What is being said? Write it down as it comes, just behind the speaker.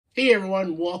Hey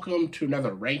everyone, welcome to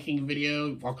another ranking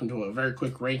video. Welcome to a very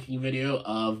quick ranking video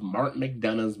of Martin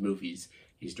McDonagh's movies.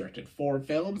 He's directed 4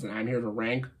 films, and I'm here to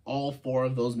rank all 4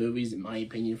 of those movies, in my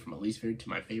opinion, from my least favorite to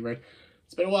my favorite.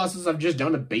 It's been a while since I've just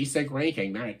done a basic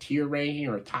ranking, not a tier ranking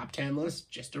or a top 10 list,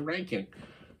 just a ranking.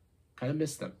 Kind of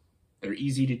miss them. They're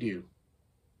easy to do.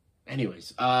 Anyways,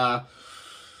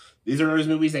 these are those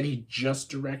movies that he just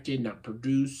directed, not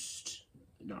produced,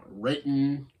 not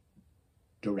written,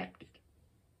 directed.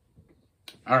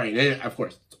 All right, and of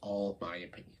course, it's all my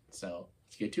opinion. So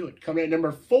let's get to it. Coming at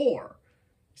number 4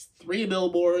 is 3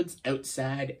 Billboards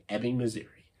Outside Ebbing,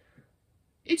 Missouri.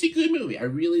 It's a good movie. I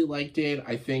really liked it.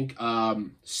 I think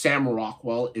Sam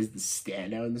Rockwell is the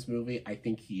standout in this movie. I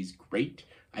think he's great.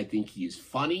 I think he's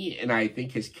funny, and I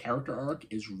think his character arc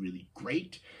is really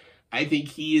great. I think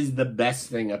he is the best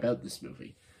thing about this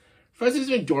movie. Frances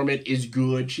McDormand is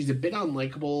good. She's a bit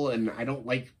unlikable, and I don't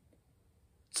like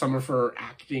some of her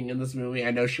acting in this movie.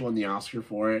 I know she won the Oscar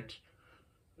for it.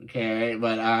 Okay,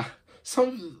 but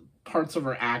some parts of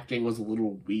her acting was a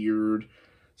little weird.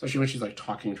 Especially when she's like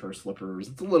talking to her slippers.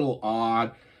 It's a little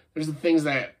odd. There's the things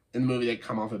that in the movie that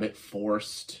come off a bit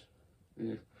forced.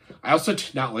 I also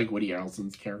did not like Woody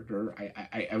Harrelson's character.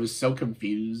 I was so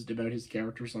confused about his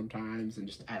character sometimes, and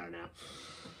just, I don't know.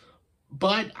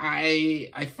 But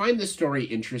I find the story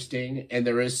interesting, and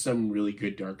there is some really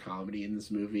good dark comedy in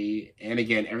this movie. And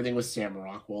again, everything with Sam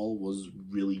Rockwell was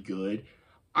really good.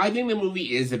 I think the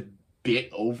movie is a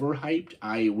bit overhyped.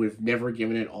 I would have never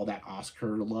given it all that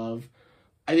Oscar love.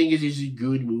 I think it's just a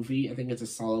good movie. I think it's a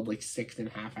solid like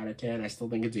 6.5 out of 10. I still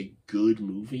think it's a good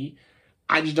movie.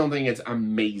 I just don't think it's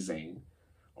amazing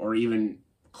or even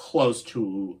close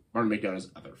to Martin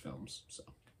McDonagh's other films. So,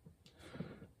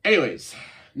 anyways,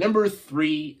 number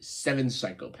 3, 7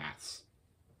 Psychopaths.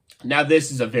 Now,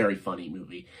 this is a very funny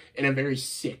movie and a very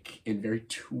sick and very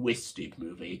twisted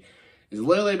movie. It's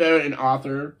literally about an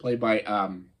author played by,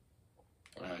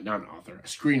 not an author, a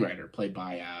screenwriter played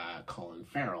by Colin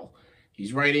Farrell.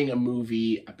 He's writing a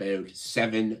movie about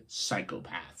 7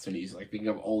 psychopaths, and he's like thinking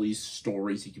of all these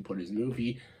stories he can put in his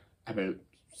movie about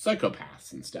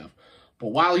psychopaths and stuff. But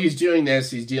while he's doing this,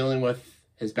 he's dealing with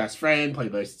his best friend,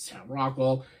 played by Sam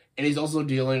Rockwell, and he's also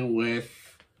dealing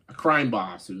with a crime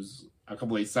boss who's a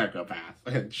complete psychopath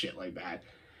and shit like that.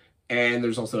 And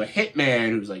there's also a hitman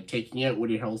who's like taking out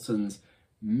Woody Harrelson's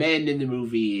men in the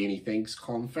movie, and he thinks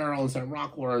Colin Farrell and Sam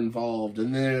Rockwell are involved,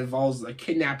 and then it involves a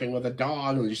kidnapping with a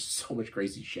dog, and there's so much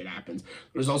crazy shit happens.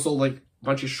 There's also like a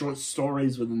bunch of short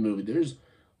stories within the movie. There's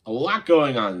a lot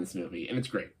going on in this movie, and it's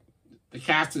great. The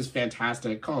cast is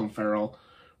fantastic. Colin Farrell,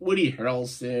 Woody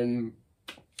Harrelson,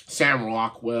 Sam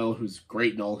Rockwell, who's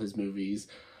great in all his movies.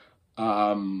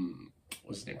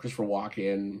 What's his name? Christopher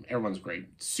Walken. Everyone's great.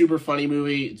 Super funny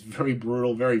movie. It's very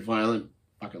brutal, very violent.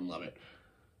 Fucking love it.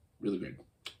 Really good.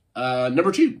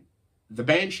 Number 2, The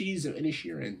Banshees of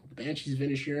Inisherin. The Banshees of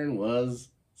Inisherin was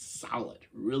solid.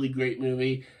 Really great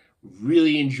movie.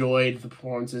 Really enjoyed the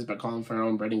performances by Colin Farrell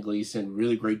and Brendan Gleeson.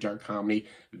 Really great dark comedy.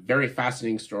 Very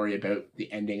fascinating story about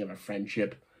the ending of a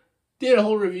friendship. Did a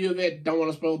whole review of it. Don't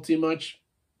want to spoil too much.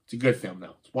 It's a good film,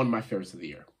 though. It's one of my favorites of the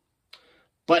year.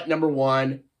 But number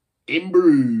 1, In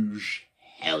Bruges.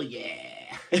 Hell yeah.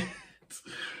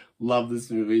 Love this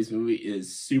movie. This movie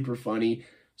is super funny,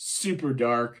 super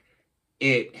dark.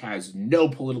 It has no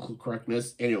political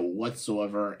correctness in it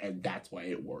whatsoever, and that's why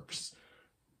it works.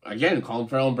 Again, Colin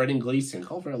Farrell and Brendan Gleeson.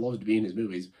 Colin Farrell loves to be in his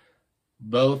movies.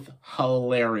 Both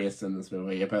hilarious in this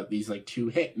movie about these like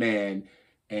 2 hitmen,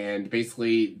 and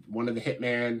basically one of the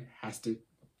hitmen has to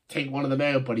take one of them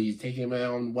out, but he's taking him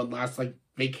out on one last like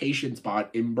vacation spot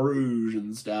in Bruges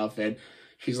and stuff, and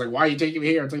she's like, why are you taking me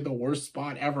here? It's like the worst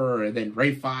spot ever. And then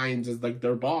Ray Fiennes is like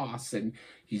their boss, and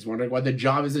he's wondering why the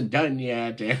job isn't done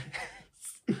yet. And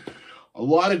a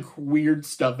lot of weird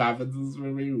stuff happens in this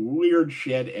movie. Weird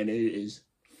shit, and it is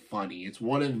funny. It's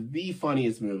one of the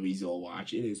funniest movies you'll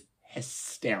watch. It is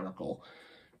hysterical.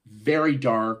 Very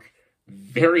dark,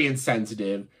 very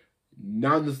insensitive,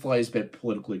 not the slightest bit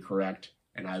politically correct,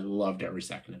 and I loved every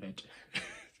second of it.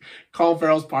 Colin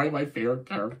Farrell's probably my favorite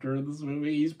character in this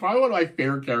movie. He's probably one of my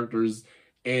favorite characters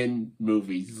in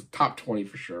movies. He's top 20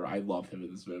 for sure. I love him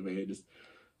in this movie. It is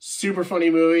super funny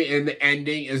movie, and the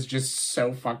ending is just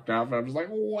so fucked up. I'm just like,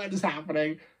 what is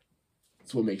happening?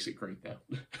 That's what makes it great,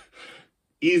 though.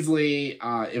 Easily,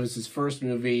 it was his first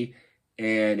movie,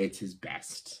 and it's his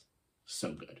best.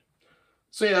 So good.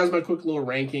 So yeah, that was my quick little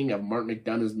ranking of Martin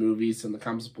McDonagh's movies in the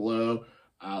comments below.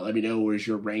 Let me know what is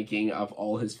your ranking of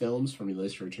all his films from your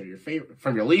least favorite to your favorite,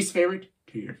 from your least favorite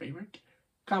to your favorite.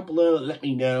 Comment below, let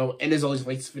me know. And as always,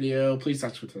 like this video, please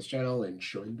subscribe to this channel and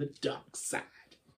join the dark side.